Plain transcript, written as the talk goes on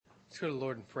Let's go to the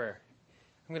Lord in prayer.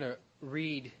 I'm going to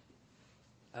read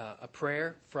a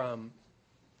prayer from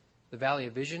the Valley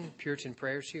of Vision, Puritan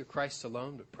prayers here, Christ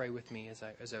alone, but pray with me as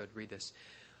I would read this.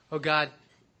 Oh God,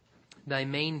 thy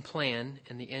main plan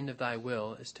and the end of thy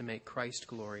will is to make Christ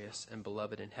glorious and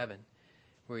beloved in heaven,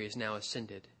 where he is now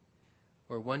ascended,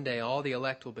 where one day all the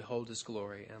elect will behold his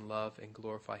glory and love and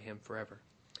glorify him forever.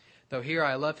 Though here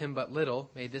I love him but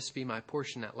little, may this be my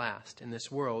portion at last. In this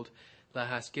world thou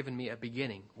hast given me a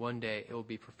beginning. One day it will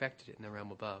be perfected in the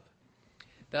realm above.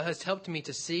 Thou hast helped me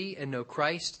to see and know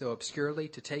Christ, though obscurely,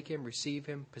 to take him, receive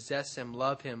him, possess him,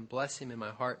 love him, bless him in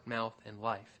my heart, mouth, and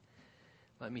life.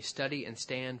 Let me study and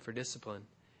stand for discipline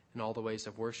in all the ways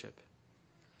of worship.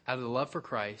 Out of the love for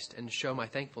Christ, and to show my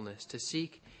thankfulness, to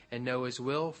seek and know his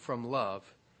will from love,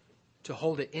 to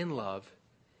hold it in love,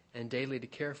 and daily to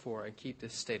care for and keep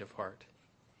this state of heart.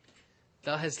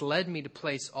 Thou hast led me to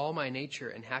place all my nature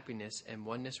and happiness and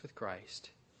oneness with Christ,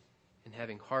 in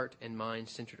having heart and mind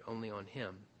centered only on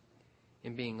him,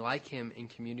 in being like him in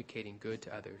communicating good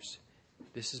to others.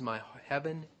 This is my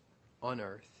heaven on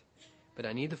earth, but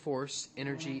I need the force,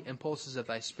 energy, impulses of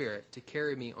thy Spirit to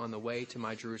carry me on the way to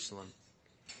my Jerusalem.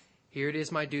 Here it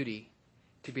is my duty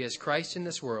to be as Christ in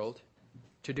this world,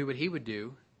 to do what he would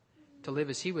do, to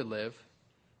live as he would live,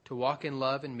 to walk in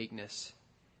love and meekness.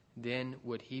 Then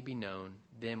would he be known,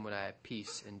 then would I have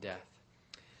peace in death.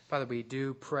 Father, we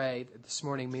do pray that this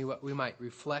morning we might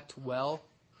reflect well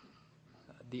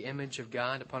the image of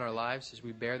God upon our lives as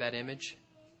we bear that image.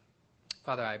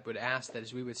 Father, I would ask that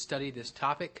as we would study this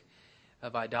topic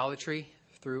of idolatry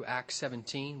through Acts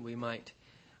 17, we might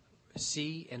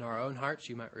see in our own hearts,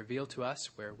 you might reveal to us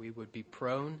where we would be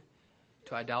prone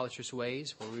to idolatrous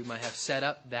ways, where we might have set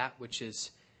up that which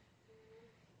is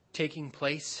taking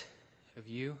place of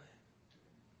you.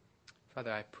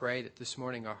 Father, I pray that this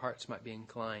morning our hearts might be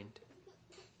inclined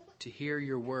to hear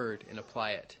your word and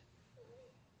apply it.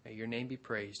 May your name be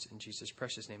praised. In Jesus'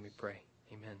 precious name we pray.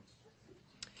 Amen.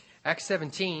 Acts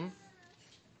 17.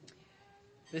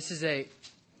 This is a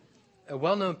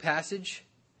well-known passage,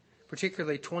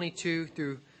 particularly 22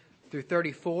 through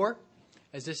 34,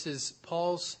 as this is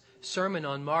Paul's sermon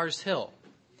on Mars Hill.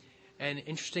 And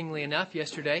interestingly enough,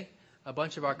 yesterday, a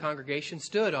bunch of our congregation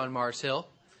stood on Mars Hill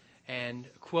and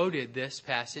quoted this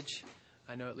passage.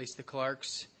 I know at least the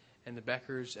Clarks and the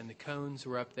Beckers and the Cones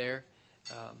were up there.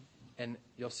 And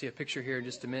you'll see a picture here in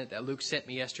just a minute that Luke sent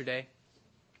me yesterday.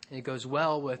 And it goes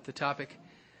well with the topic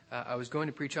I was going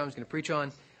to preach on. I was going to preach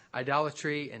on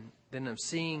idolatry, and then I'm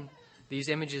seeing these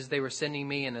images they were sending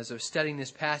me, and as I was studying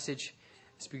this passage,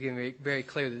 it's becoming very, very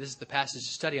clear that this is the passage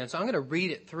to study on. So I'm going to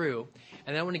read it through,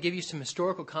 and then I want to give you some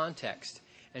historical context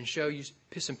and show you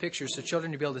some pictures so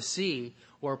children to be able to see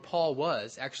where Paul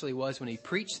actually was when he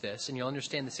preached this, and you'll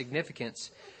understand the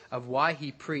significance of why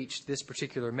he preached this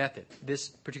particular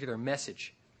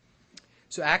message.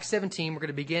 So Acts 17, we're going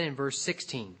to begin in verse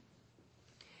 16.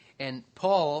 And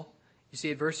Paul, you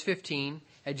see at verse 15,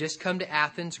 had just come to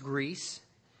Athens, Greece,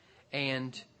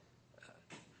 and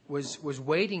was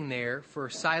waiting there for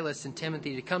Silas and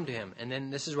Timothy to come to him. And then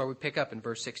this is where we pick up in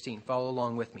verse 16. Follow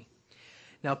along with me.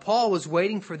 Now Paul was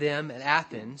waiting for them at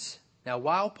Athens. Now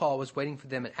while Paul was waiting for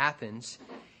them at Athens,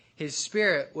 his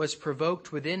spirit was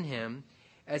provoked within him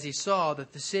as he saw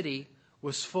that the city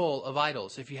was full of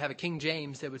idols. If you have a King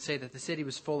James that would say that the city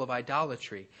was full of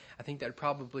idolatry, I think that would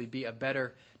probably be a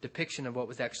better depiction of what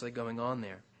was actually going on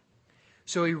there.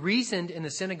 So he reasoned in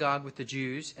the synagogue with the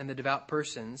Jews and the devout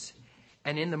persons,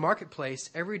 and in the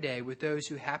marketplace every day with those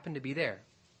who happened to be there.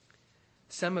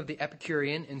 Some of the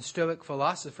Epicurean and Stoic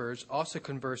philosophers also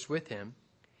conversed with him,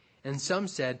 and some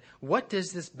said, "What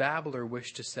does this babbler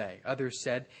wish to say?" Others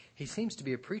said, "He seems to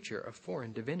be a preacher of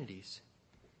foreign divinities,"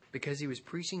 because he was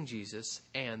preaching Jesus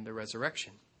and the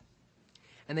resurrection.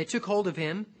 And they took hold of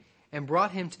him and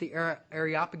brought him to the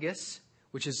Areopagus,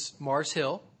 which is Mars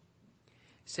Hill,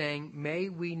 saying, "May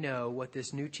we know what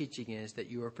this new teaching is that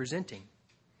you are presenting?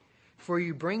 For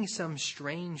you bring some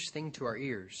strange thing to our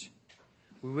ears.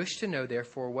 We wish to know,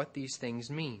 therefore, what these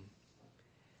things mean."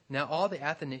 Now all the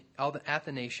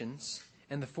Athanasians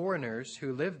and the foreigners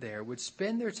who lived there would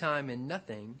spend their time in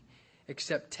nothing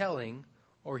except telling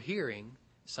or hearing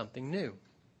something new.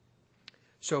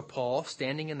 So Paul,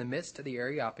 standing in the midst of the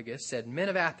Areopagus, said, "Men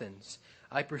of Athens,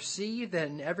 I perceive that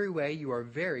in every way you are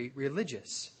very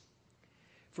religious.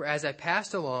 For as I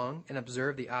passed along and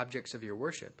observed the objects of your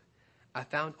worship, I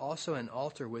found also an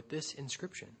altar with this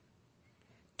inscription: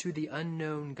 To the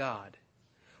unknown God.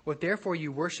 What therefore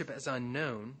you worship as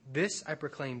unknown, this I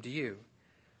proclaim to you,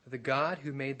 the God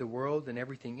who made the world and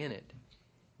everything in it,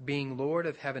 being Lord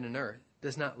of heaven and earth,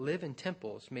 does not live in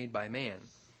temples made by man,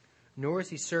 nor is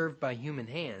he served by human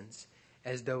hands,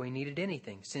 as though he needed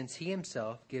anything, since he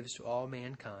himself gives to all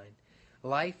mankind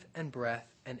life and breath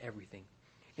and everything.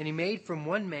 And he made from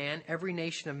one man every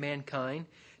nation of mankind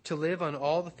to live on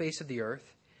all the face of the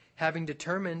earth, having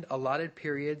determined allotted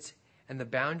periods and the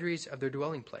boundaries of their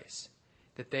dwelling place,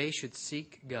 that they should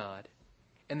seek God,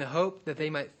 in the hope that they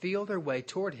might feel their way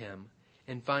toward him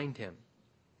and find him.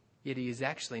 Yet he is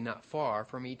actually not far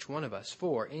from each one of us,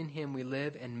 for in him we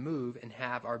live and move and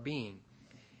have our being.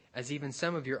 As even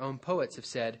some of your own poets have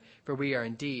said, for we are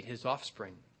indeed his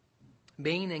offspring.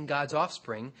 Being in God's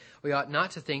offspring, we ought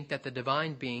not to think that the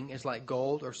divine being is like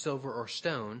gold or silver or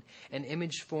stone, an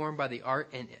image formed by the art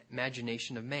and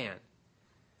imagination of man.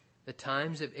 The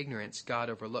times of ignorance God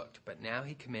overlooked, but now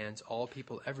he commands all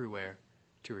people everywhere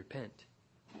to repent.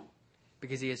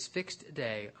 Because he has fixed a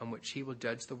day on which he will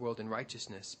judge the world in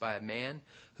righteousness by a man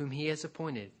whom he has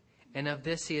appointed, and of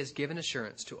this he has given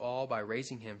assurance to all by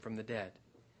raising him from the dead.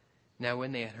 Now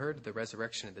when they had heard of the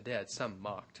resurrection of the dead, some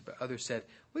mocked, but others said,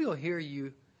 we will hear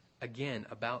you again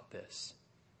about this.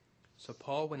 So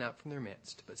Paul went out from their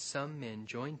midst, but some men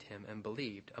joined him and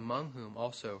believed, among whom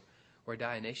also were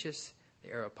Dionysius the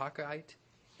Areopagite,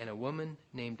 and a woman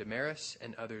named Damaris,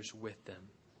 and others with them.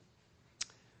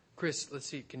 Chris, let's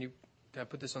see, can I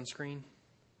put this on screen?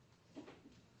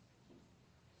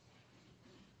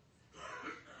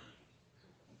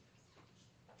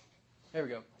 There we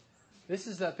go. This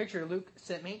is a picture Luke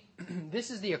sent me. This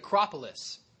is the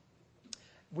Acropolis.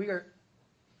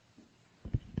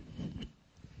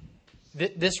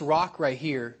 This rock right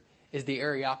here is the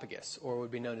Areopagus, or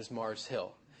would be known as Mars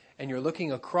Hill. And you're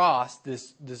looking across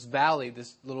this valley,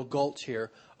 this little gulch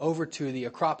here, over to the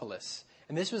Acropolis.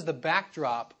 And this was the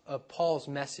backdrop of Paul's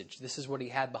message. This is what he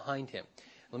had behind him.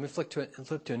 Let me flip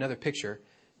to another picture.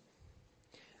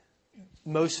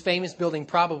 Most famous building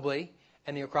probably,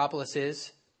 and the Acropolis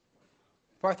is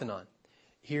Parthenon,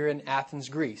 here in Athens,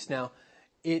 Greece. Now,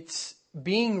 it's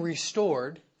being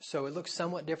restored, so it looks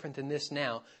somewhat different than this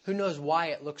now. Who knows why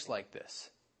it looks like this?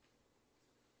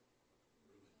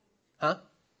 Huh?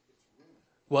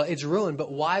 Well, it's ruined,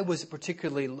 but why was it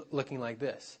particularly looking like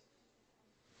this?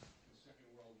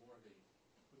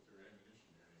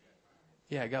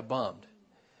 Yeah, it got bombed.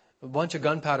 A bunch of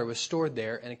gunpowder was stored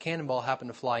there, and a cannonball happened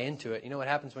to fly into it. You know what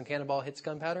happens when cannonball hits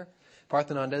gunpowder?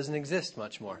 Parthenon doesn't exist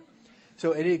much more.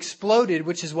 So it exploded,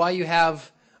 which is why you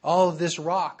have all of this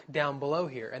rock down below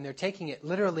here. And they're taking it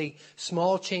literally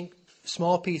small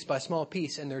piece by small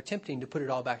piece, and they're attempting to put it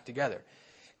all back together.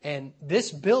 And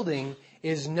this building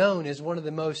is known as one of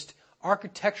the most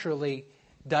architecturally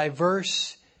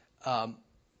diverse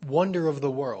wonder of the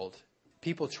world.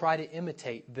 People try to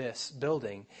imitate this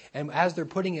building. And as they're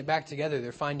putting it back together,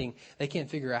 they're finding they can't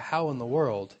figure out how in the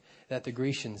world that the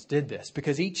Grecians did this.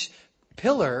 Because each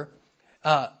pillar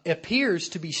appears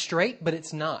to be straight, but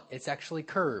it's not. It's actually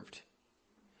curved.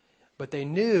 But they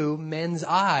knew men's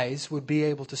eyes would be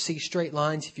able to see straight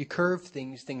lines if you curve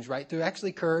things right. They're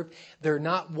actually curved. They're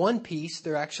not one piece.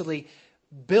 They're actually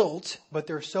built, but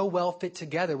they're so well fit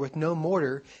together with no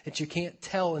mortar that you can't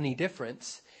tell any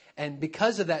difference. And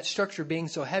because of that structure being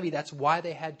so heavy, that's why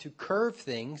they had to curve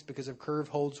things, because a curve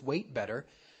holds weight better.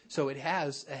 So it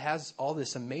has all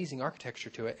this amazing architecture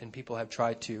to it, and people have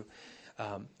tried to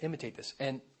imitate this.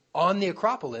 And on the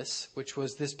Acropolis, which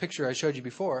was this picture I showed you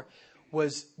before,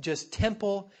 was just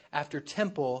temple after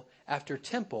temple after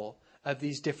temple of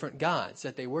these different gods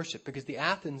that they worshiped, because the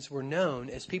Athens were known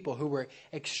as people who were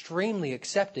extremely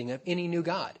accepting of any new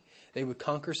god. They would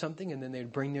conquer something, and then they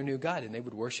would bring their new god, and they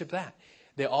would worship that.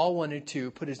 They all wanted to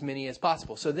put as many as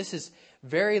possible. So this is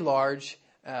very large.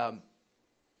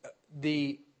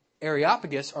 The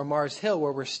Areopagus, or Mars Hill,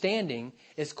 where we're standing,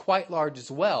 is quite large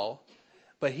as well.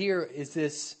 But here is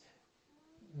this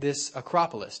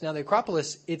Acropolis. Now, the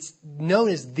Acropolis, it's known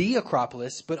as the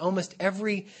Acropolis, but almost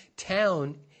every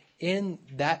town in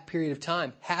that period of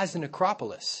time has an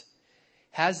Acropolis,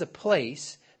 has a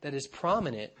place that is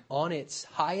prominent on its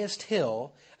highest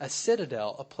hill, a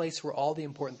citadel, a place where all the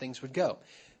important things would go.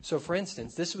 So, for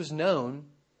instance, this was known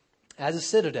as a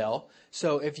citadel.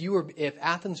 So if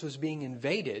Athens was being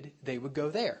invaded, they would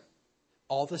go there.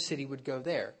 All the city would go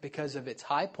there because of its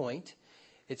high point,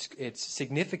 its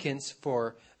significance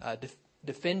for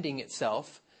defending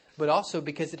itself, but also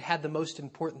because it had the most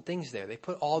important things there. They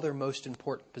put all their most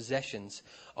important possessions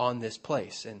on this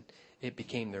place, and it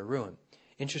became their ruin.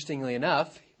 Interestingly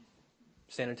enough,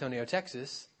 San Antonio,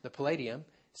 Texas, the Palladium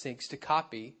seeks to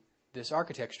copy this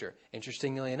architecture.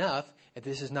 Interestingly enough, if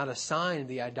this is not a sign of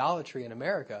the idolatry in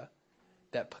America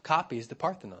that copies the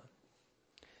Parthenon.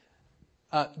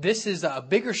 This is a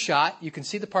bigger shot. You can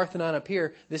see the Parthenon up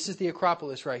here. This is the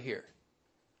Acropolis right here.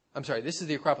 I'm sorry, this is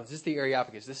the Acropolis. This is the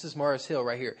Areopagus. This is Mars Hill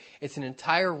right here. It's an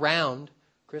entire round.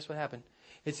 Chris, what happened?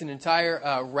 It's an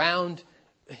entire round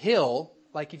hill,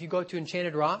 like if you go to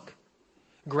Enchanted Rock,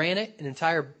 granite, an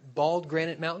entire bald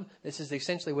granite mountain. This is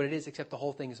essentially what it is, except the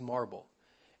whole thing is marble.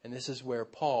 And this is where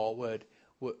Paul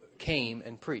came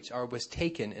and preached, or was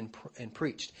taken and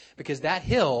preached. Because that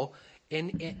hill,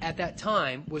 at that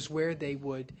time, was where they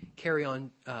would carry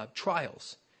on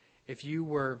trials. If you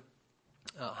were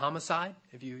homicide,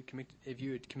 if you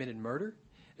had committed murder,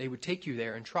 they would take you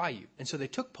there and try you. And so they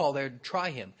took Paul there to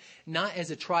try him, not as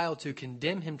a trial to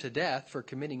condemn him to death for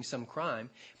committing some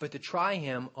crime, but to try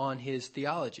him on his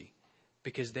theology,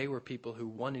 because they were people who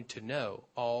wanted to know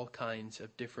all kinds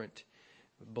of different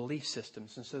belief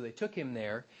systems. And so they took him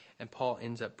there, and Paul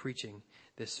ends up preaching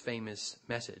this famous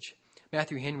message.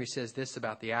 Matthew Henry says this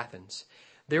about the Athens.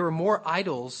 There were more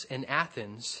idols in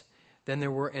Athens than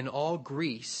there were in all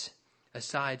Greece,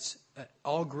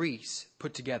 all Greece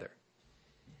put together,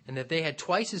 and that they had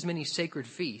twice as many sacred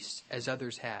feasts as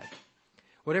others had.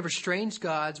 Whatever strange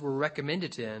gods were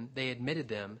recommended to them, they admitted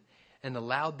them and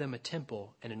allowed them a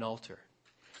temple and an altar.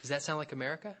 Does that sound like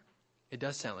America? It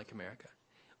does sound like America.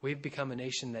 We've become a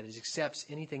nation that accepts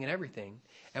anything and everything,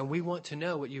 and we want to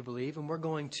know what you believe, and we're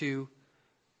going to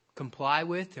comply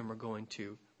with, and we're going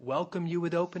to welcome you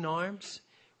with open arms,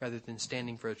 rather than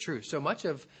standing for the truth. So much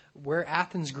of where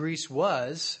Athens, Greece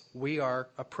was, we are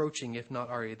approaching, if not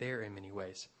already there in many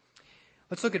ways.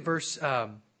 Let's look at verse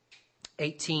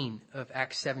 18 of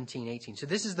Acts 17:18. So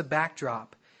this is the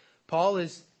backdrop. Paul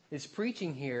is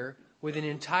preaching here with an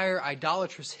entire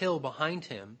idolatrous hill behind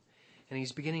him, and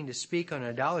he's beginning to speak on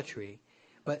idolatry.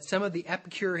 But some of the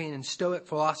Epicurean and Stoic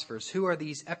philosophers, who are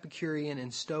these Epicurean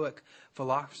and Stoic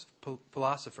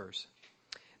philosophers?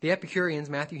 The Epicureans,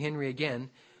 Matthew Henry again,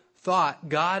 thought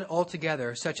God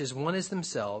altogether, such as one as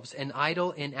themselves, an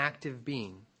idle, inactive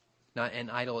being. Not an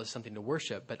idol as something to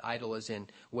worship, but idle as in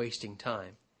wasting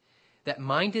time. That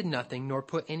minded nothing, nor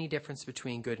put any difference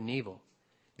between good and evil.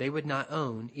 They would not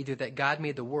own either that God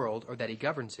made the world or that he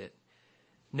governs it.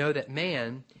 Know that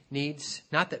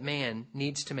not that man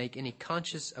needs to make any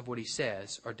conscious of what he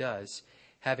says or does,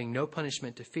 having no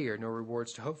punishment to fear, nor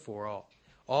rewards to hope for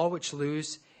all which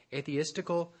lose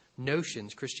atheistical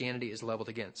notions Christianity is leveled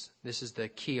against. This is the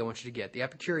key I want you to get. The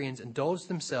Epicureans indulged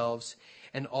themselves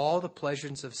in all the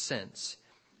pleasures of sense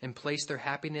and placed their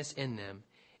happiness in them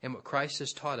and what Christ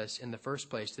has taught us in the first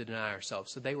place to deny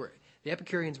ourselves. So the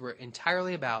Epicureans were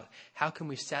entirely about how can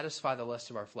we satisfy the lust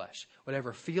of our flesh.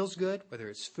 Whatever feels good, whether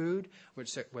it's food,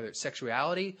 whether it's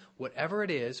sexuality, whatever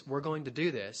it is, we're going to do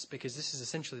this because this is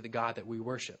essentially the God that we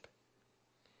worship.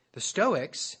 The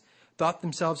Stoics thought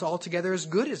themselves altogether as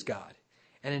good as God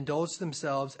and indulged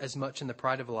themselves as much in the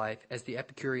pride of life as the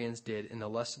Epicureans did in the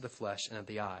lust of the flesh and of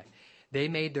the eye. They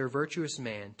made their virtuous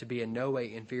man to be in no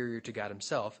way inferior to God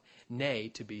himself, nay,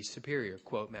 to be superior.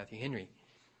 Quote Matthew Henry.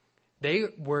 They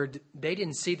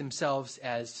didn't see themselves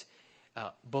as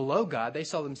below God. They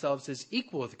saw themselves as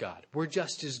equal with God. We're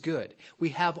just as good. We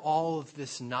have all of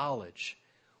this knowledge.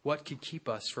 What could keep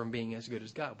us from being as good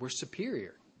as God? We're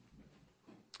superior.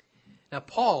 Now,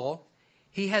 Paul,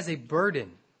 he has a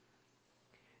burden.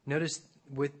 Notice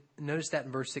that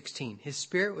in verse 16. His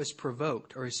spirit was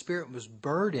provoked, or his spirit was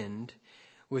burdened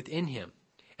within him.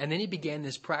 And then he began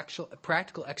this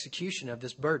practical execution of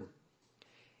this burden.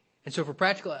 And so for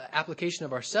practical application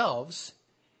of ourselves,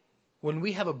 when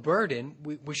we have a burden,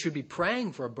 we should be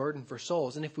praying for a burden for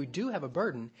souls. And if we do have a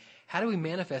burden, how do we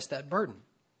manifest that burden?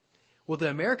 Well, the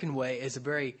American way is a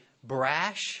very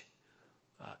brash,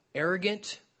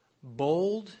 arrogant,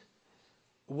 bold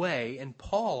way, and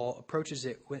Paul approaches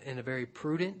it in a very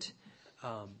prudent,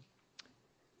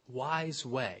 wise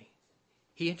way.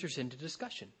 He enters into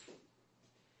discussion.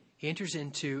 He enters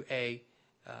into a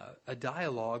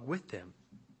dialogue with them.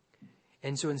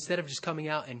 And so instead of just coming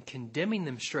out and condemning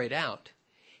them straight out,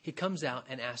 he comes out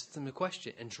and asks them a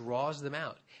question and draws them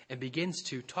out and begins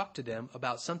to talk to them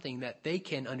about something that they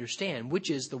can understand, which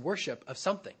is the worship of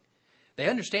something. They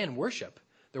understand worship.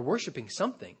 They're worshiping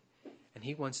something. And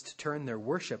he wants to turn their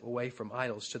worship away from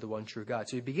idols to the one true God.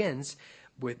 So he begins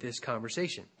with this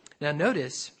conversation. Now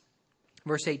notice,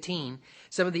 verse 18,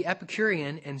 some of the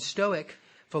Epicurean and Stoic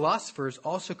philosophers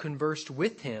also conversed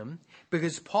with him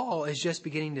because Paul is just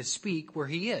beginning to speak where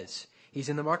he is. He's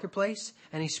in the marketplace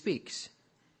and he speaks.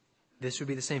 This would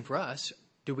be the same for us.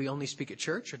 Do we only speak at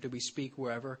church or do we speak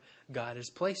wherever God has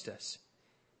placed us?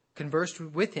 Conversed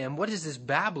with him. What is this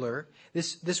babbler?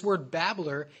 This word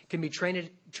babbler can be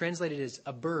translated as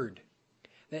a bird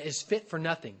that is fit for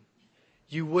nothing.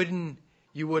 You wouldn't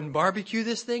barbecue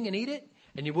this thing and eat it?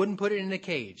 And you wouldn't put it in a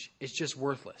cage. It's just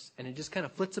worthless. And it just kind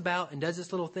of flits about and does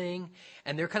this little thing.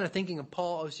 And they're kind of thinking of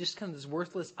Paul as just kind of this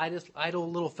worthless,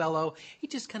 idle little fellow. He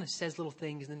just kind of says little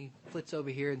things, and then he flits over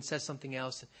here and says something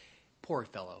else. Poor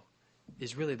fellow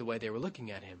is really the way they were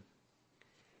looking at him.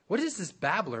 What does this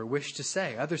babbler wish to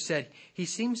say? Others said, he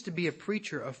seems to be a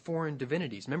preacher of foreign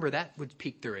divinities. Remember, that would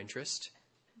pique their interest,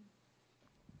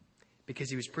 because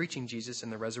he was preaching Jesus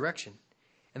and the resurrection.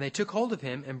 And they took hold of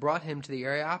him and brought him to the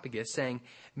Areopagus, saying,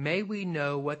 may we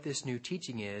know what this new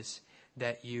teaching is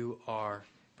that you are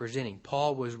presenting.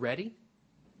 Paul was ready.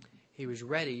 He was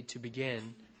ready to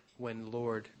begin when the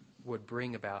Lord would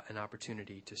bring about an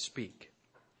opportunity to speak.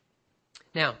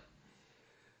 Now,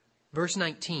 verse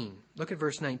 19. Look at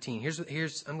verse 19.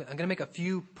 I'm going to make a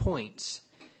few points,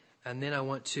 and then I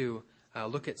want to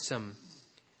look at some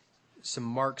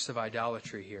marks of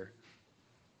idolatry here.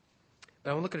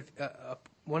 But I want to look at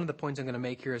one of the points I'm going to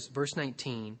make here is verse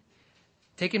 19.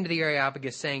 Take him to the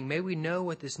Areopagus, saying, may we know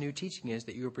what this new teaching is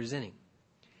that you are presenting.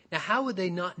 Now, how would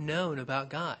they not known about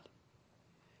God?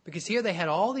 Because here they had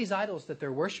all these idols that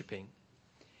they're worshiping,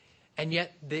 and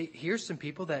yet here's some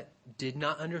people that did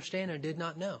not understand or did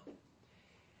not know.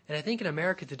 And I think in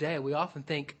America today, we often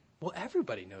think, well,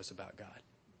 everybody knows about God.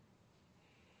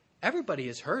 Everybody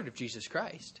has heard of Jesus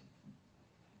Christ.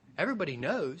 Everybody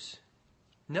knows.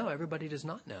 No, everybody does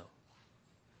not know.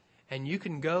 And you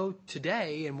can go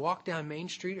today and walk down Main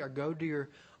Street or go to your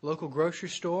local grocery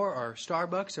store or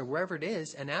Starbucks or wherever it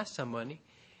is and ask somebody,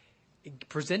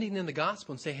 presenting them the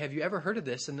gospel, and say, have you ever heard of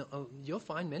this? And you'll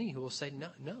find many who will say,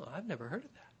 no, I've never heard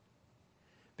of that.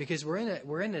 Because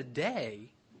we're in a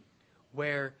day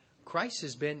where Christ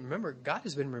has been, remember, God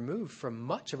has been removed from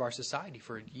much of our society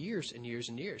for years and years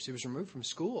and years. He was removed from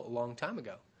school a long time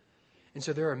ago. And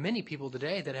so there are many people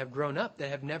today that have grown up that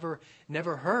have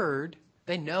never heard.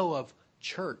 They know of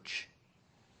church,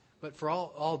 but for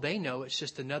all they know, it's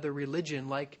just another religion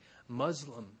like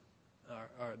Muslim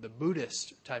or the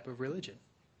Buddhist type of religion.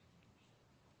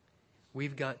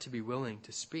 We've got to be willing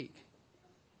to speak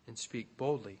and speak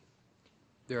boldly.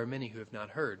 There are many who have not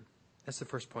heard. That's the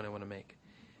first point I want to make.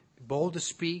 Be bold to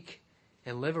speak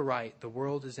and live aright. The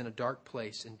world is in a dark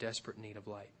place in desperate need of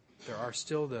light. There are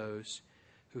still those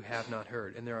who have not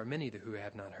heard, and there are many who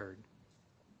have not heard.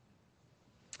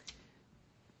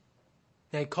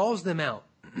 Now he calls them out.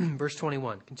 Verse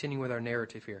 21, continuing with our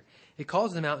narrative here. He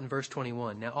calls them out in verse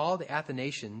 21. Now all the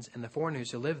Athanasians and the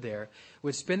foreigners who live there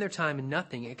would spend their time in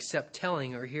nothing except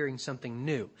telling or hearing something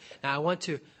new. Now I want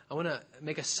to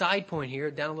make a side point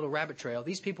here, down a little rabbit trail.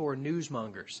 These people were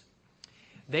newsmongers.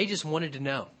 They just wanted to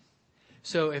know.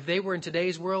 So if they were in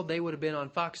today's world, they would have been on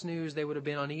Fox News, they would have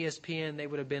been on ESPN, they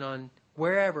would have been on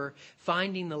wherever,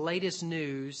 finding the latest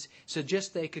news so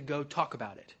just they could go talk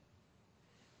about it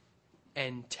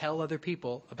and tell other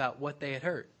people about what they had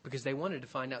heard, because they wanted to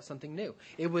find out something new.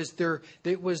 It was their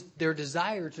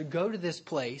desire to go to this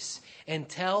place and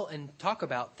tell and talk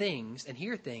about things and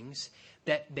hear things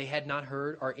that they had not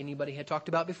heard or anybody had talked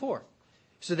about before.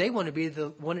 So they wanted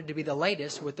to be the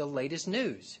latest with the latest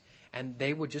news, and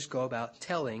they would just go about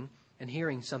telling and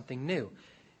hearing something new.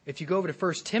 If you go over to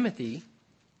 1 Timothy,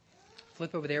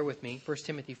 flip over there with me, 1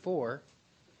 Timothy 4,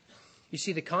 you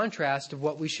see the contrast of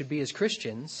what we should be as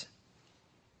Christians.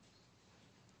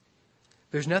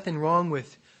 There's nothing wrong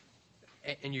with,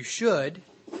 and you should,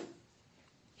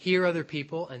 hear other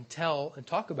people and tell and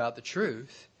talk about the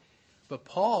truth. But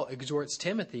Paul exhorts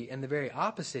Timothy in the very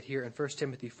opposite here in 1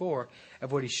 Timothy 4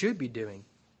 of what he should be doing.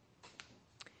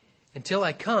 Until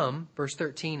I come, verse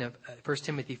 13 of 1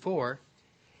 Timothy 4,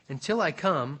 until I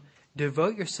come,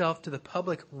 devote yourself to the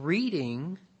public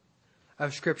reading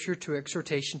of Scripture, to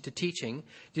exhortation, to teaching.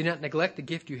 Do not neglect the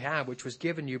gift you have, which was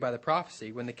given you by the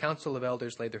prophecy, when the council of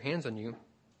elders laid their hands on you.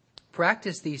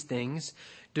 Practice these things.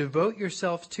 Devote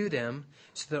yourself to them,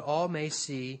 so that all may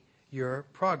see your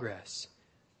progress.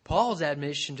 Paul's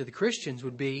admonition to the Christians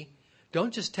would be,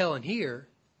 don't just tell and hear,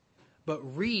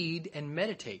 but read and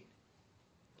meditate.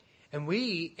 And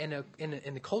we, in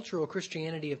the cultural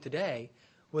Christianity of today,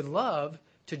 would love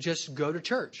to just go to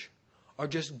church or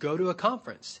just go to a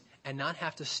conference and not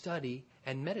have to study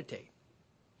and meditate.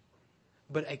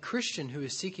 But a Christian who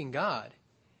is seeking God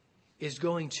is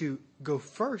going to go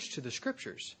first to the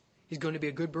Scriptures. He's going to be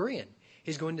a good Berean.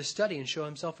 He's going to study and show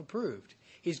himself approved.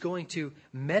 He's going to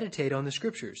meditate on the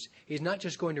Scriptures. He's not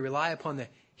just going to rely upon the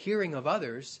hearing of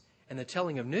others and the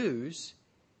telling of news,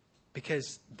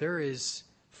 because there is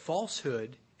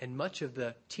falsehood in much of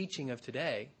the teaching of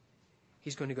today.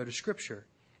 He's going to go to Scripture.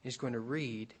 He's going to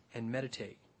read and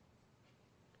meditate.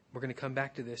 We're going to come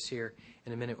back to this here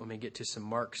in a minute when we get to some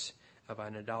marks of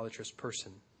an idolatrous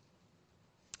person.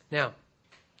 Now,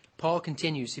 Paul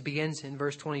continues. He begins in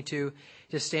verse 22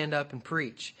 to stand up and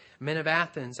preach. Men of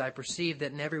Athens, I perceive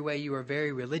that in every way you are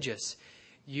very religious.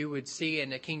 You would see in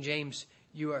the King James,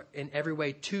 you are in every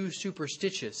way too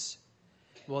superstitious.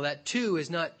 Well, that too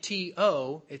is not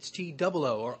T-O, it's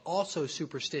T-double-O, or also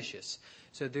superstitious.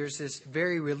 So there's this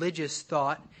very religious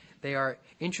thought. They are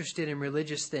interested in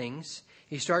religious things.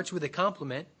 He starts with a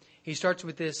compliment. He starts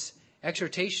with this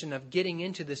exhortation of getting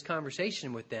into this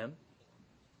conversation with them.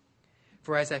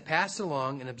 For as I passed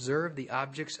along and observed the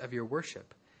objects of your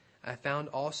worship, I found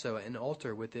also an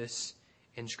altar with this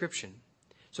inscription.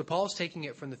 So Paul's taking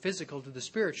it from the physical to the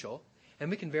spiritual, and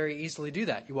we can very easily do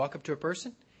that. You walk up to a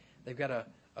person, they've got a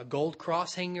gold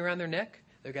cross hanging around their neck,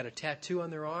 they've got a tattoo on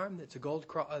their arm that's a gold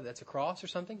that's a cross or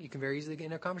something. You can very easily get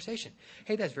in a conversation.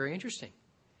 Hey, that's very interesting.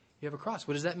 You have a cross.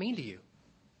 What does that mean to you?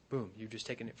 Boom, you've just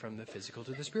taken it from the physical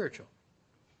to the spiritual.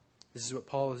 This is what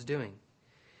Paul is doing.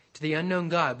 To the unknown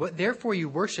God, what therefore you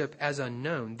worship as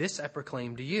unknown, this I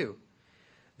proclaim to you.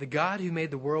 The God who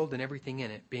made the world and everything in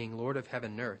it, being Lord of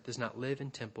heaven and earth, does not live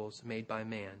in temples made by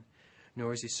man,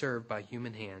 nor is he served by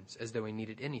human hands, as though he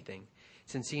needed anything,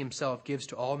 since he himself gives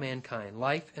to all mankind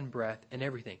life and breath and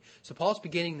everything. So Paul's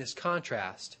beginning this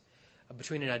contrast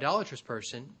between an idolatrous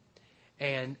person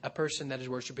and a person that is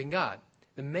worshiping God.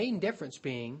 The main difference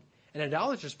being an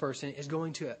idolatrous person is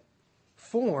going to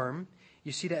form,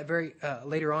 you see that very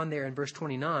later on there in verse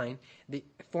 29,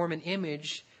 form an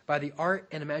image by the art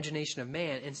and imagination of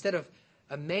man. Instead of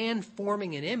a man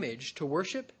forming an image to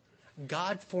worship,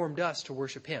 God formed us to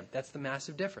worship him. That's the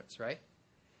massive difference, right?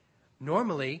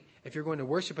 Normally, if you're going to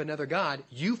worship another God,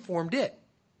 you formed it.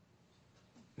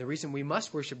 The reason we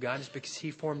must worship God is because he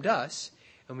formed us,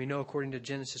 and we know according to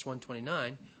Genesis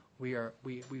 1:29,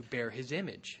 we bear his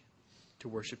image to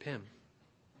worship him.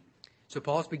 So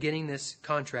Paul's beginning this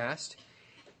contrast.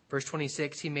 Verse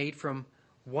 26, he made from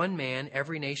one man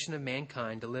every nation of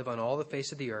mankind to live on all the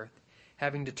face of the earth,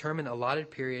 having determined allotted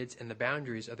periods and the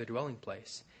boundaries of their dwelling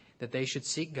place, that they should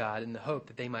seek God in the hope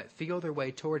that they might feel their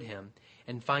way toward him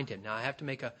and find him. Now, I have to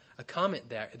make a comment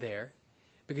there,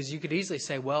 because you could easily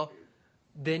say, well,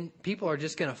 then people are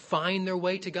just going to find their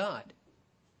way to God.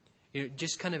 You know,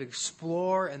 just kind of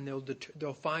explore and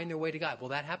they'll find their way to God. Will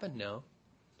that happen? No.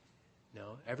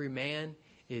 Every man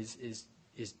is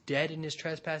dead in his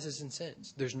trespasses and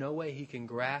sins. There's no way he can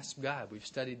grasp God. We've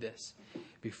studied this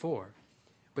before.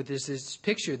 But there's this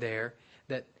picture there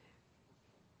that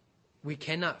we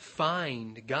cannot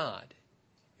find God.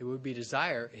 It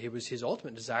was his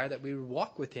ultimate desire that we would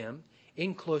walk with him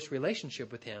in close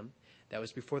relationship with him. That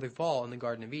was before the fall in the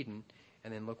Garden of Eden.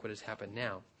 And then look what has happened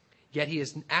now. Yet he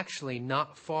is actually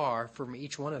not far from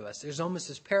each one of us. There's almost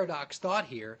this paradox thought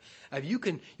here of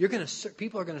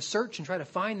people are going to search and try to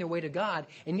find their way to God,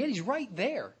 and yet he's right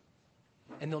there.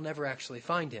 And they'll never actually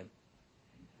find him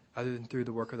other than through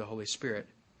the work of the Holy Spirit,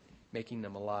 making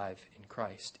them alive in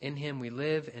Christ. In him we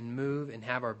live and move and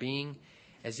have our being,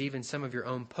 as even some of your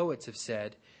own poets have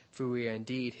said, for we are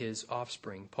indeed his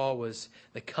offspring. Paul was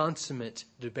the consummate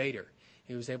debater.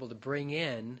 He was able to bring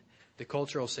in the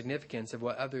cultural significance of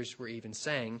what others were even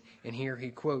saying. And here he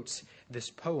quotes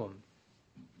this poem.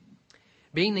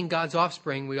 Being then God's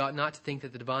offspring, we ought not to think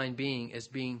that the divine being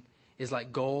is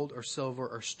like gold or silver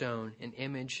or stone, an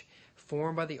image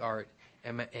formed by the art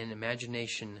and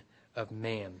imagination of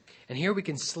man. And here we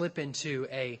can slip into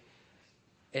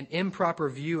an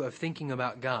improper view of thinking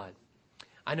about God.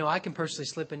 I know I can personally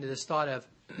slip into this thought of,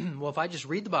 well, if I just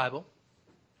read the Bible,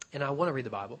 and I want to read the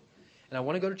Bible, and I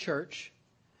want to go to church,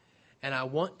 and I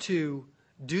want to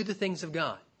do the things of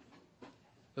God.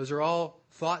 Those are all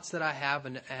thoughts that I have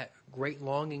and great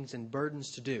longings and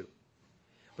burdens to do.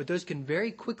 But those can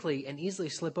very quickly and easily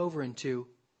slip over into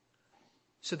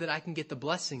so that I can get the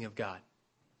blessing of God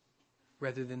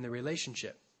rather than the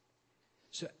relationship.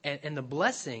 So, and the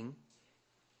blessing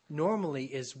normally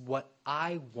is what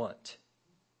I want.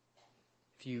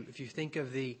 If you think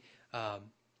of the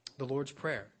Lord's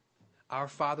Prayer, Our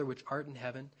Father which art in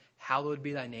heaven, hallowed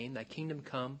be thy name, thy kingdom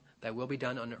come, thy will be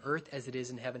done on earth as it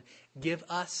is in heaven. Give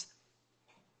us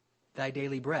thy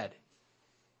daily bread.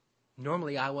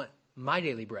 Normally I want my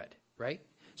daily bread, right?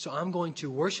 So I'm going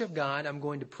to worship God. I'm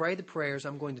going to pray the prayers.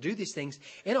 I'm going to do these things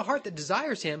in a heart that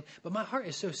desires him. But my heart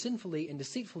is so sinfully and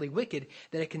deceitfully wicked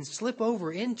that it can slip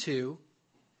over into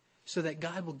so that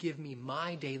God will give me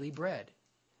my daily bread.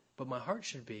 But my heart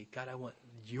should be, God, I want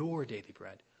your daily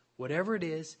bread. Whatever it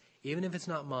is, even if it's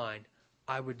not mine,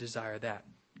 I would desire that.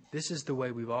 This is the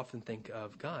way we often think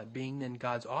of God. Being then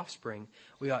God's offspring,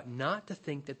 we ought not to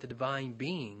think that the divine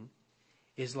being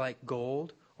is like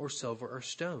gold or silver or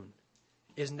stone.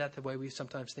 Isn't that the way we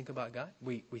sometimes think about God?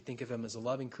 We think of him as a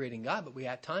loving, creating God, but we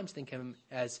at times think of him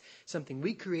as something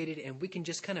we created, and we can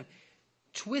just kind of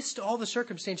twist all the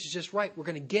circumstances just right. We're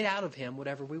going to get out of him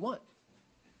whatever we want.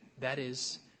 That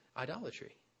is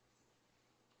idolatry.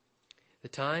 The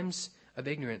times of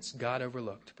ignorance God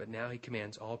overlooked, but now he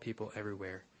commands all people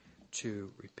everywhere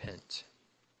to repent.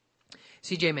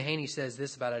 C.J. Mahaney says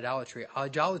this about idolatry.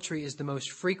 Idolatry is the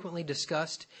most frequently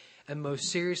discussed and most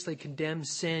seriously condemned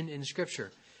sin in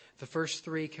Scripture. The first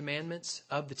 3 commandments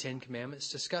of the 10 commandments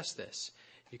discuss this.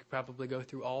 You could probably go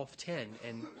through all 10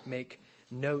 and make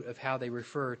note of how they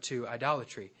refer to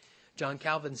idolatry. John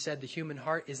Calvin said the human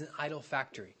heart is an idol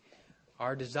factory.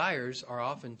 Our desires are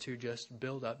often to just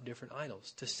build up different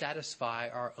idols, to satisfy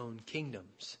our own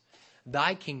kingdoms.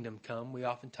 Thy kingdom come, we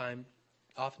oftentimes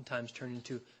turn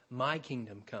into my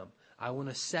kingdom come. I want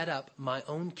to set up my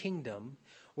own kingdom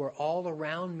where all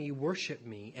around me worship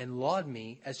me and laud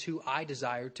me as who I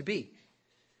desire to be.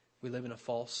 We live in a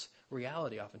false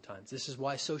reality oftentimes. This is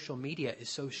why social media is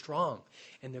so strong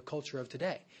in the culture of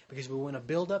today, because we want to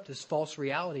build up this false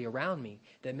reality around me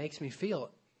that makes me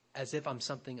feel as if I'm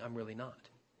something I'm really not.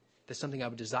 That's something I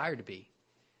would desire to be.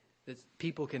 That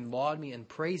people can laud me and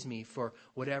praise me for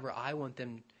whatever I want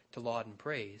them to laud and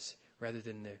praise, rather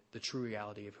than the true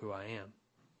reality of who I am.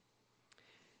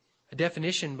 A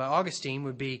definition by Augustine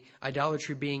would be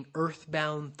idolatry being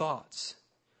earthbound thoughts.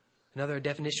 Another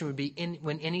definition would be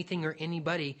when anything or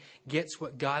anybody gets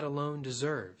what God alone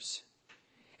deserves.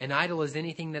 An idol is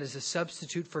anything that is a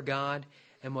substitute for God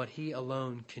and what he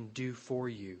alone can do for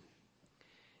you.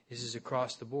 This is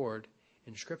across the board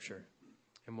in Scripture.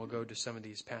 And we'll go to some of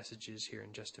these passages here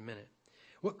in just a minute.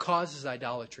 What causes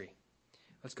idolatry?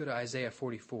 Let's go to Isaiah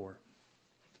 44.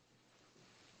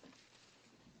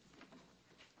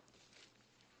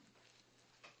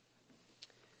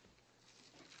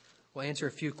 We'll answer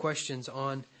a few questions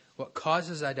on what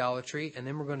causes idolatry, and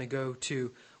then we're going to go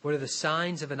to what are the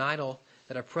signs of an idol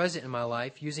that are present in my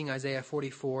life, using Isaiah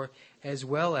 44 as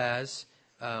well as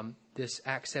this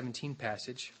Acts 17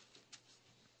 passage.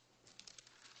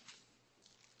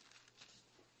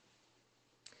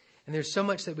 And there's so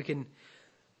much that we can...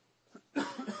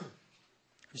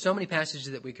 There's so many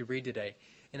passages that we could read today,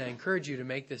 and I encourage you to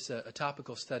make this a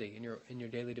topical study in your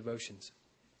daily devotions.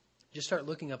 Just start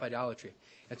looking up idolatry.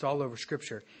 It's all over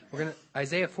Scripture.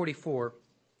 Isaiah 44,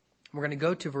 we're going to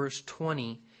go to verse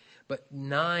 20, but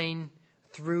 9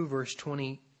 through verse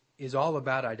 20 is all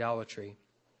about idolatry.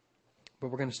 But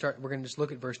we're going to just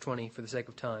look at verse 20 for the sake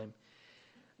of time.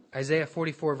 Isaiah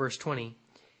 44, verse 20.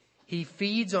 He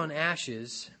feeds on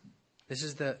ashes. This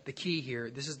is the key here.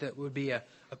 This would be a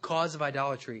cause of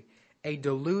idolatry. A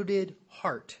deluded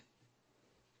heart.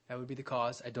 That would be the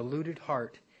cause. A deluded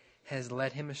heart has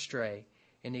led him astray,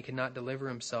 and he cannot deliver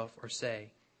himself or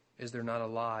say, is there not a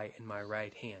lie in my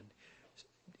right hand?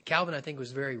 Calvin, I think,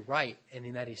 was very right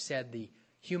in that he said the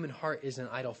human heart is an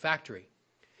idol factory.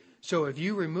 So if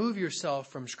you remove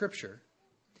yourself from Scripture,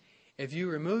 if you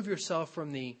remove yourself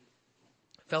from the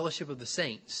fellowship of the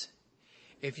saints,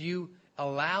 if you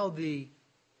allow the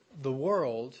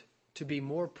world to be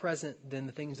more present than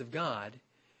the things of God,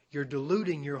 you're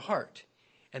deluding your heart.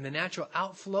 And the natural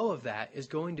outflow of that is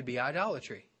going to be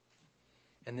idolatry.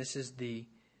 And this is the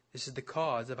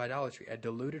cause of idolatry. A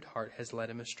deluded heart has led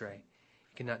him astray.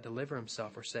 He cannot deliver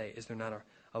himself or say, is there not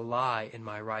a lie in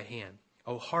my right hand?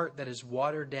 O heart that is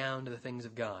watered down to the things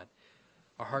of God.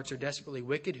 Our hearts are desperately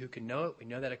wicked. Who can know it? We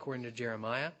know that according to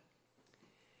Jeremiah.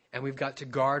 And we've got to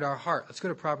guard our heart. Let's go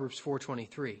to Proverbs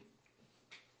 4:23.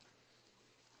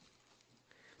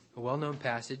 A well-known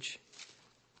passage.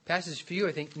 Passage few,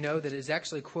 I think, know that it is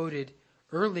actually quoted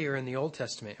earlier in the Old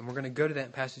Testament. And we're going to go to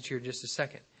that passage here in just a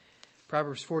second.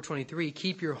 Proverbs 4:23,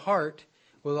 keep your heart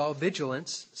with all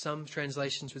vigilance. Some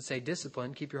translations would say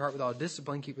discipline. Keep your heart with all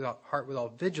discipline. Keep your heart with all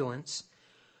vigilance.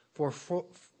 For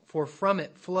from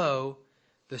it flow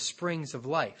the springs of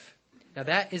life. Now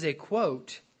that is a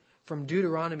quote from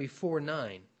Deuteronomy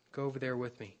 4:9. Go over there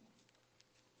with me.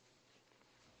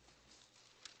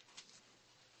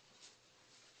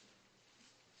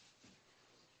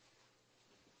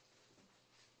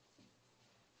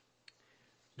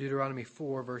 Deuteronomy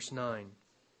 4, verse 9.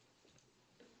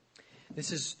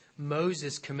 This is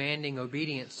Moses commanding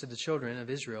obedience to the children of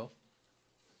Israel.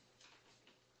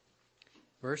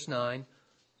 Verse 9.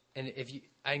 And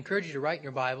I encourage you to write in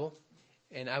your Bible,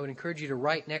 and I would encourage you to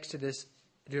write next to this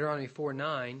Deuteronomy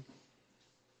 4:9,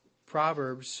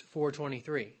 Proverbs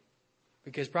 4:23.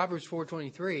 Because Proverbs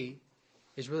 4:23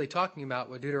 is really talking about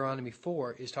what Deuteronomy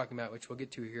 4 is talking about, which we'll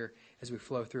get to here as we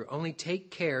flow through. Only take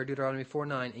care, Deuteronomy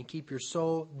 4:9, and keep your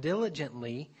soul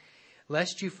diligently,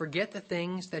 lest you forget the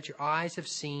things that your eyes have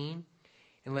seen,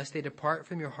 and lest they depart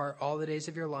from your heart all the days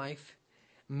of your life.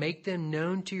 Make them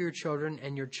known to your children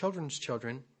and your children's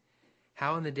children,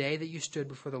 how in the day that you stood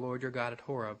before the Lord your God at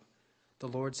Horeb, the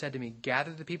Lord said to me,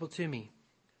 gather the people to me,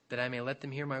 that I may let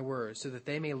them hear my words, so that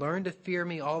they may learn to fear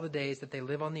me all the days that they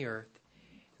live on the earth,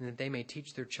 and that they may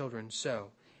teach their children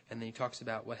so. And then he talks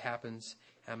about what happens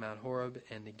at Mount Horeb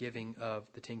and the giving of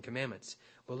the Ten Commandments.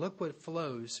 But look what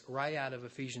flows right out of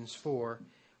Ephesians 4,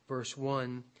 verse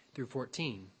 1 through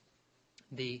 14.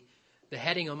 The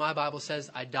heading on my Bible says,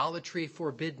 idolatry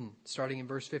forbidden, starting in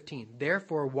verse 15.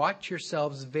 Therefore, watch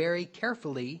yourselves very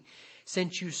carefully,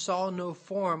 since you saw no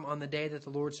form on the day that the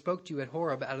Lord spoke to you at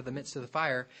Horeb out of the midst of the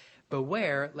fire.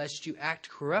 Beware lest you act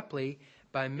corruptly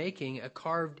by making a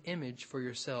carved image for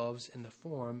yourselves in the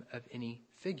form of any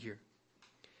figure.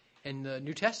 And the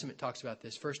New Testament talks about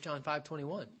this, 1 John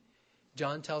 5:21.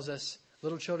 John tells us,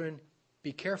 little children,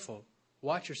 be careful,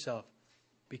 watch yourself,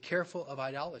 be careful of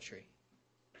idolatry.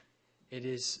 It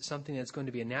is something that's going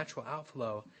to be a natural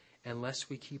outflow unless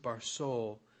we keep our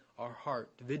soul, our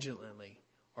heart vigilantly,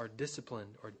 or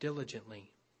disciplined, or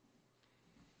diligently.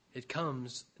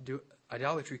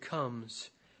 Idolatry comes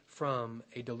from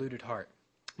a deluded heart.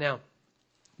 Now,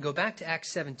 go back to Acts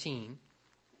 17,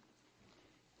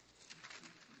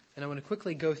 and I want to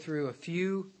quickly go through a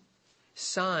few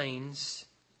signs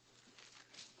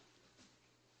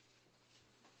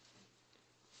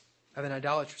of an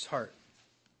idolatrous heart.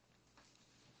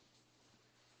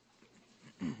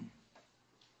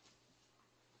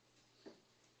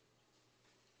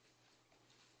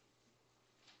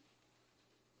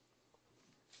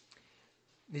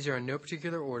 These are in no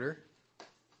particular order.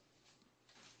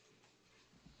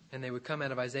 And they would come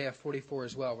out of Isaiah 44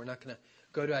 as well. We're not going to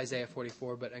go to Isaiah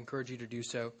 44, but I encourage you to do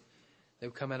so. They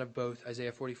would come out of both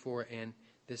Isaiah 44 and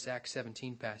this Acts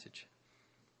 17 passage.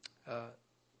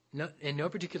 In no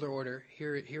particular order,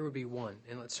 here would be one.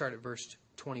 And let's start at verse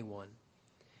 21.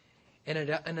 An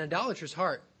idolatrous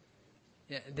heart,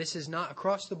 this is not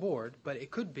across the board, but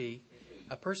it could be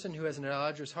a person who has an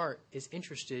idolatrous heart is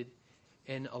interested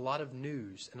in a lot of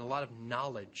news and a lot of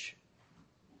knowledge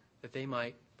that they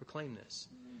might proclaim this.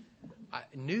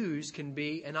 News can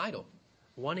be an idol,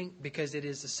 because it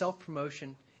is a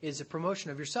self-promotion, is a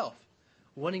promotion of yourself,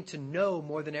 wanting to know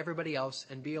more than everybody else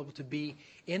and be able to be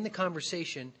in the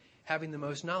conversation having the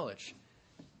most knowledge.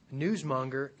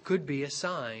 Newsmonger could be a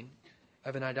sign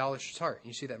of an idolatrous heart.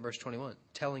 You see that in verse 21,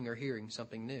 telling or hearing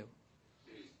something new.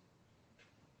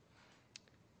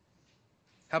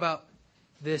 How about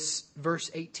this verse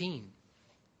 18?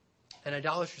 An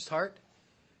idolatrous heart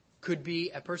could be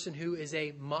a person who is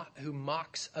who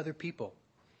mocks other people.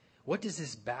 What does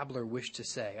this babbler wish to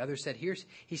say? Others said,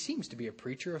 he seems to be a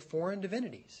preacher of foreign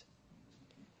divinities.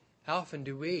 How often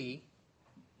do we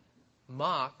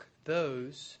mock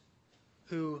those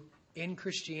who in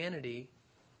Christianity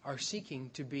are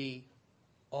seeking to be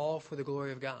all for the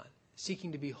glory of God,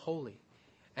 seeking to be holy,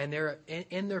 and they're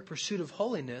in their pursuit of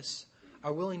holiness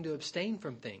are willing to abstain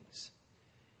from things.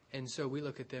 And so we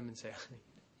look at them and say,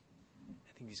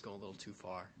 I think he's going a little too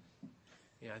far.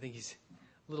 I think he's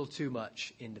a little too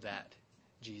much into that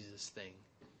Jesus thing.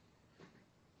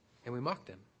 And we mock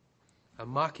them. A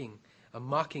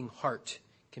mocking heart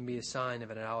can be a sign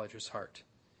of an idolatrous heart.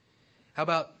 How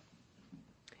about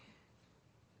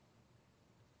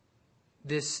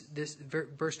this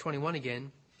verse 21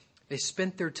 again? They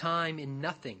spent their time in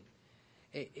nothing.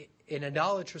 An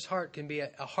idolatrous heart can be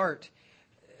a heart.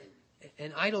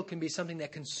 An idol can be something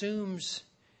that consumes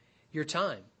your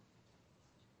time.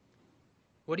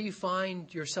 What do you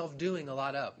find yourself doing a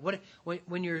lot of?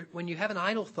 When you have an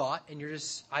idle thought, and you're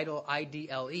just idle,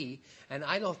 IDLE, an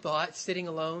idle thought, sitting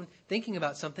alone, thinking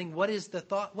about something, what is the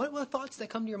thought? What are the thoughts that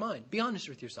come to your mind? Be honest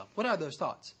with yourself. What are those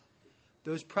thoughts?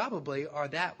 Those probably are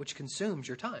that which consumes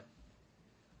your time,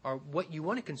 or what you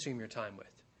want to consume your time with.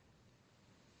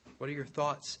 What are your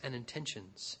thoughts and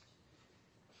intentions?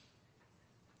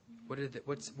 What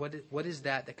is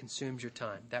that consumes your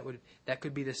time? That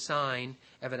could be the sign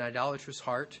of an idolatrous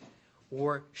heart,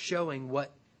 or showing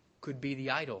what could be the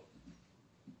idol.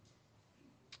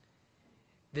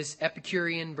 This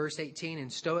Epicurean, verse 18,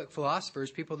 and Stoic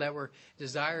philosophers, people that were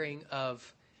desiring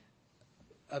of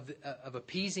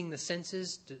appeasing the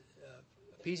senses,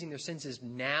 appeasing their senses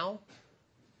now,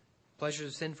 pleasures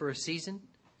of sin for a season.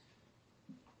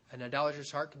 An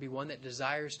idolatrous heart could be one that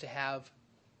desires to have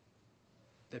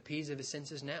the appease of his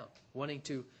senses now, wanting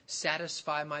to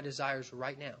satisfy my desires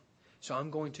right now. So I'm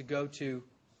going to go to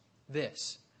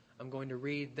this. I'm going to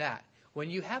read that. When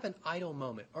you have an idle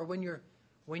moment, or when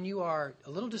you are a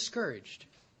little discouraged,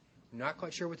 not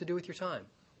quite sure what to do with your time,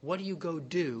 what do you go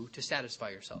do to satisfy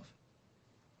yourself?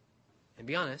 And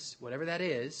be honest, whatever that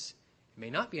is, it may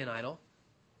not be an idol,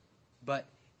 but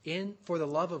for the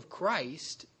love of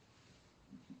Christ,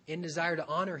 in desire to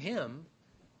honor Him,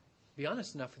 be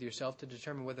honest enough with yourself to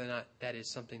determine whether or not that is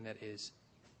something that is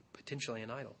potentially an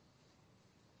idol.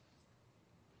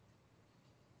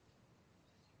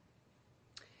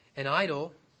 An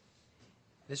idol,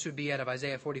 this would be out of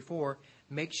Isaiah 44,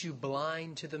 makes you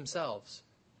blind to themselves.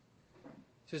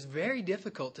 So it's very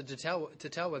difficult to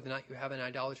tell whether or not you have an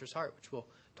idolatrous heart, which we'll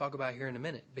talk about here in a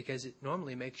minute, because it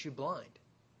normally makes you blind.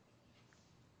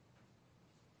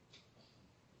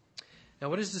 Now,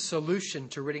 what is the solution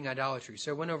to ridding idolatry?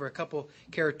 So I went over a couple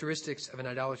characteristics of an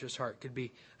idolatrous heart. It could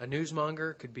be a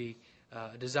newsmonger, could be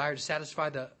a desire to satisfy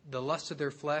the lust of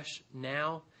their flesh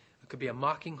now. It could be a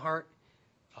mocking heart,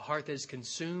 a heart that is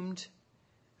consumed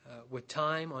with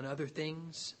time on other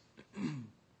things,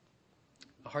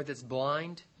 a heart that's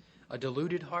blind, a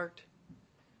deluded heart.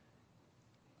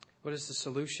 What is the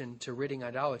solution to ridding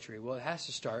idolatry? Well, it has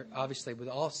to start, obviously, with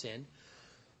all sin.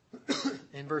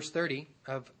 In verse 30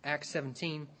 of Acts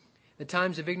 17, the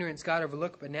times of ignorance God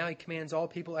overlooked, but now He commands all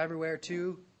people everywhere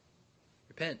to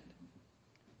repent.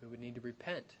 We would need to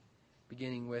repent,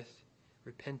 beginning with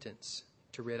repentance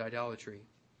to rid idolatry.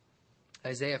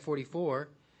 Isaiah 44,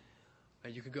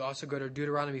 you could also go to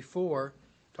Deuteronomy 4,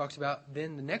 talks about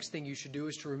then the next thing you should do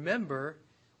is to remember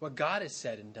what God has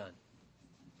said and done.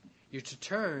 You're to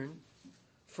turn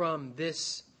from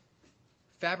this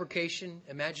fabrication,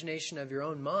 imagination of your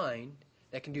own mind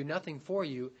that can do nothing for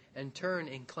you, and turn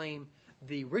and claim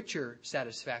the richer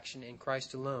satisfaction in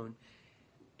Christ alone,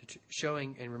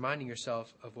 showing and reminding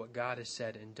yourself of what God has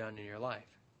said and done in your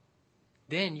life.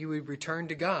 Then you would return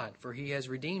to God, for He has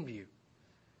redeemed you.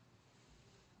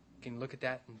 You can look at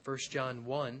that in 1 John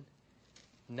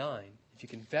 1:9. If you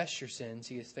confess your sins,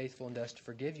 He is faithful and just to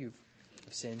forgive you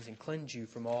of sins and cleanse you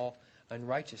from all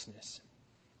unrighteousness.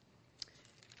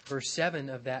 Verse 7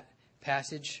 of that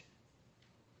passage,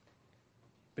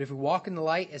 but if we walk in the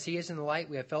light as He is in the light,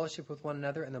 we have fellowship with one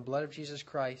another, and the blood of Jesus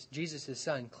Christ, Jesus His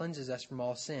Son, cleanses us from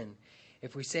all sin.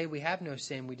 If we say we have no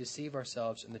sin, we deceive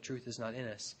ourselves, and the truth is not in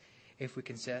us. If we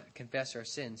confess our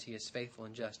sins, He is faithful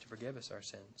and just to forgive us our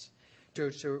sins.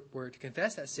 So we're to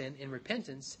confess that sin in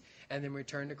repentance, and then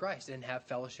return to Christ and have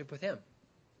fellowship with Him.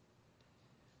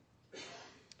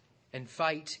 And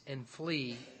fight and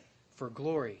flee for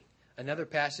glory. Another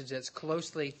passage that's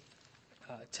closely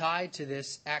tied to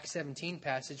this Acts 17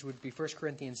 passage would be 1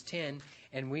 Corinthians 10,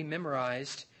 and we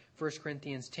memorized 1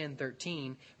 Corinthians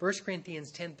 10:13. 1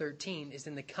 Corinthians 10:13 is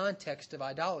in the context of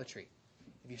idolatry.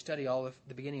 If you study all of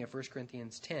the beginning of 1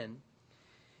 Corinthians 10,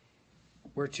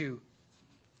 we're to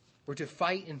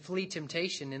fight and flee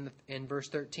temptation in verse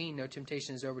 13. No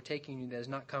temptation is overtaking you that is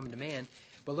not common to man.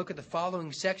 But look at the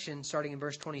following section, starting in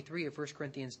verse 23 of 1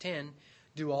 Corinthians 10,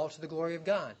 do all to the glory of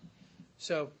God.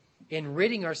 So, in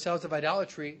ridding ourselves of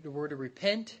idolatry, we're to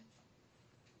repent,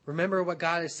 remember what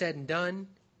God has said and done,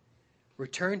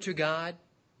 return to God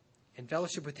and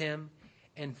fellowship with Him,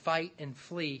 and fight and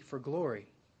flee for glory.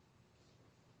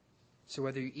 So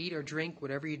whether you eat or drink,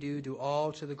 whatever you do, do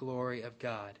all to the glory of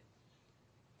God.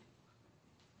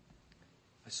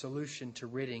 A solution to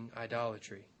ridding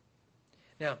idolatry.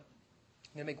 Now, I'm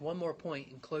going to make one more point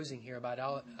in closing here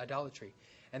about idolatry.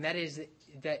 And that is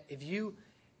that if you,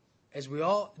 as we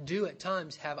all do at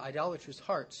times, have idolatrous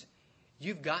hearts,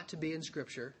 you've got to be in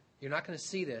Scripture. You're not going to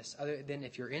see this other than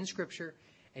if you're in Scripture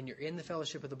and you're in the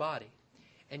fellowship of the body.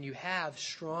 And you have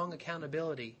strong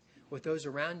accountability with those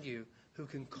around you who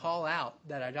can call out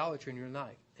that idolatry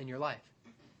in your life.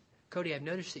 Cody, I've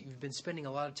noticed that you've been spending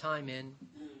a lot of time in.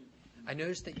 I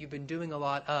noticed that you've been doing a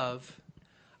lot of.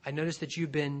 I noticed that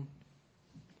you've been,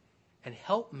 and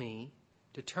help me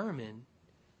determine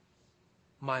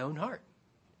my own heart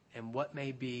and what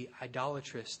may be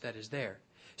idolatrous that is there.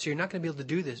 So you're not going to be able to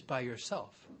do this by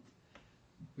yourself.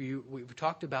 We've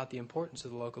talked about the importance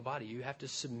of the local body. You have to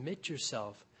submit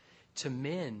yourself to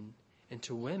men and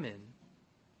to women,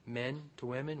 men to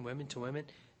women, women to women,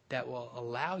 that will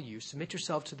allow you, submit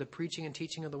yourself to the preaching and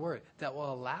teaching of the Word, that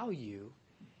will allow you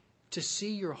to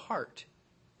see your heart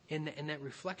in that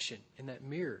reflection, in that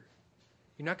mirror.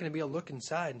 You're not going to be able to look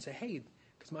inside and say, hey,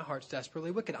 because my heart's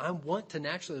desperately wicked. I want to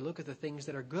naturally look at the things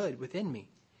that are good within me.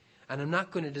 And I'm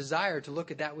not going to desire to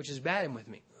look at that which is bad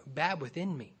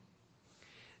within me.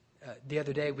 The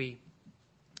other day,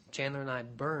 Chandler and I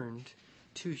burned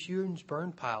 2 huge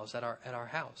burn piles at our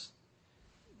house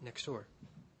next door.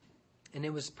 And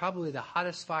it was probably the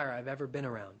hottest fire I've ever been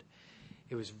around.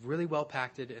 It was really well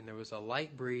packed, and there was a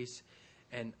light breeze.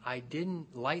 And I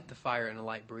didn't light the fire in a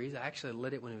light breeze. I actually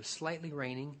lit it when it was slightly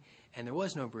raining, and there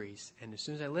was no breeze. And as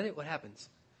soon as I lit it, what happens?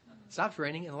 It stops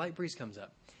raining and a light breeze comes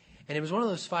up. And it was one of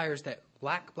those fires that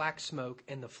black smoke,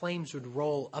 and the flames would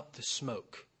roll up the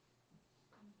smoke.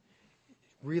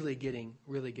 Really getting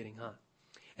hot.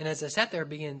 And as I sat there and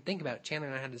began to think about it, Chandler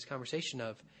and I had this conversation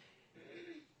of,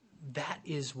 that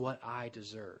is what I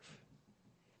deserve.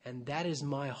 And that is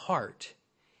my heart,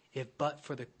 if but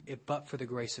for the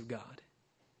grace of God.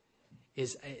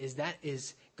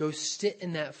 Go sit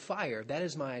in that fire. That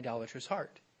is my idolatrous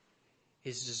heart.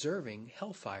 Is deserving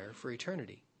hellfire for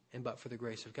eternity, and but for the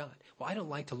grace of God. Well, I don't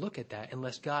like to look at that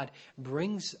unless God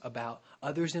brings about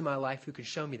others in my life who can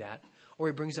show me that, or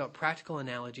He brings out practical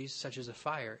analogies such as a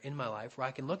fire in my life where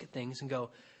I can look at things and go,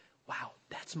 wow,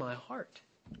 that's my heart.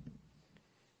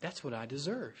 That's what I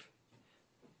deserve.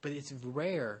 But it's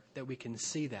rare that we can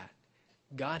see that.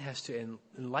 God has to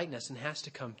enlighten us and has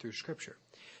to come through Scripture.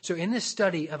 So in this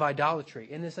study of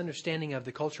idolatry, in this understanding of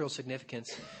the cultural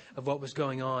significance of what was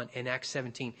going on in Acts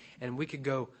 17, and we could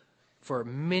go for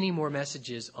many more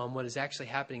messages on what is actually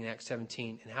happening in Acts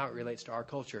 17 and how it relates to our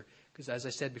culture, because as I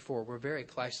said before, we're very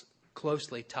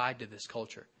closely tied to this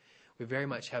culture. We very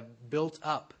much have built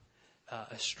up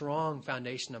a strong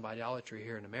foundation of idolatry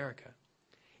here in America.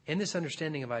 In this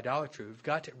understanding of idolatry, we've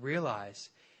got to realize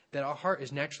that our heart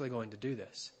is naturally going to do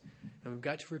this. And we've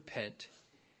got to repent,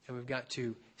 and we've got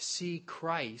to see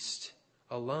Christ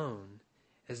alone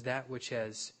as that which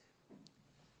is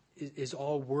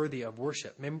all worthy of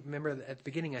worship. Remember at the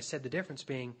beginning I said the difference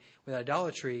being with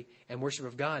idolatry and worship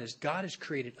of God is God has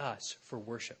created us for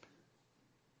worship.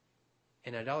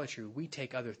 In idolatry, we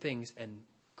take other things and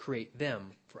create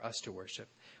them for us to worship,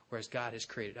 whereas God has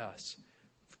created us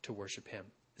to worship Him.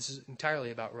 This is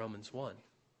entirely about Romans 1.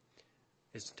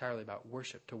 It's entirely about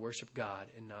worship, to worship God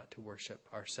and not to worship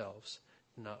ourselves,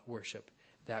 not worship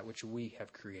that which we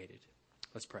have created.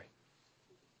 Let's pray.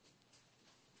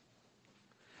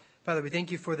 Father, we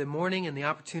thank You for the morning and the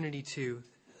opportunity to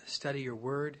study Your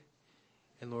Word.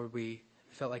 And Lord, we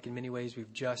felt like in many ways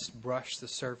we've just brushed the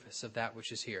surface of that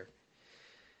which is here.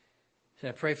 And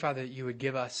I pray, Father, that You would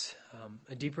give us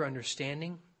a deeper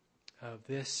understanding of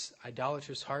this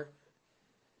idolatrous heart.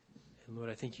 And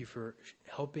Lord, I thank You for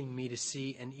helping me to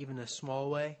see, in even a small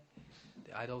way,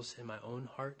 the idols in my own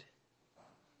heart,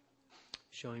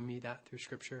 showing me that through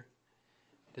Scripture,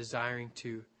 desiring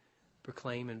to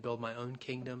proclaim and build my own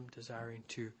kingdom, desiring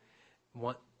to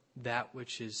want that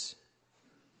which is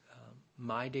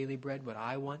my daily bread, what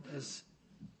I want as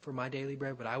for my daily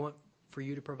bread, what I want for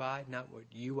You to provide, not what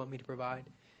You want me to provide.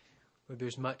 Lord,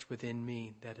 there's much within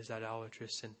me that is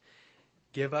idolatrous, and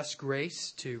give us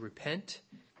grace to repent,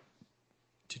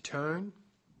 to turn,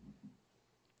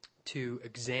 to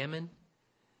examine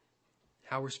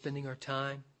how we're spending our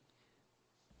time,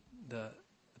 the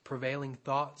prevailing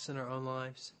thoughts in our own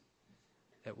lives,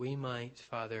 that we might,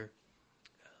 Father,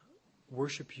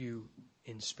 worship You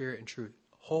in spirit and truth,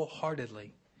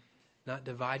 wholeheartedly, not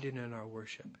divided in our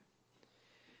worship.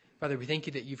 Father, we thank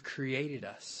You that You've created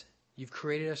us. You've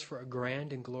created us for a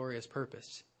grand and glorious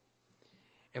purpose.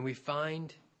 And we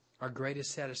find our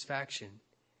greatest satisfaction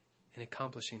in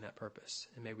accomplishing that purpose.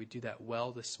 And may we do that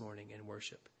well this morning in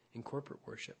worship, in corporate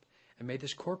worship. And may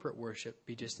this corporate worship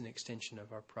be just an extension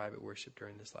of our private worship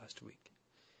during this last week.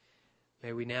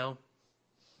 May we now,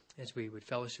 as we would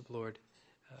fellowship, Lord,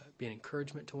 be an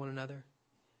encouragement to one another,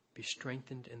 be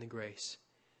strengthened in the grace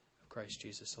of Christ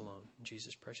Jesus alone. In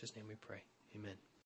Jesus' precious name we pray. Amen.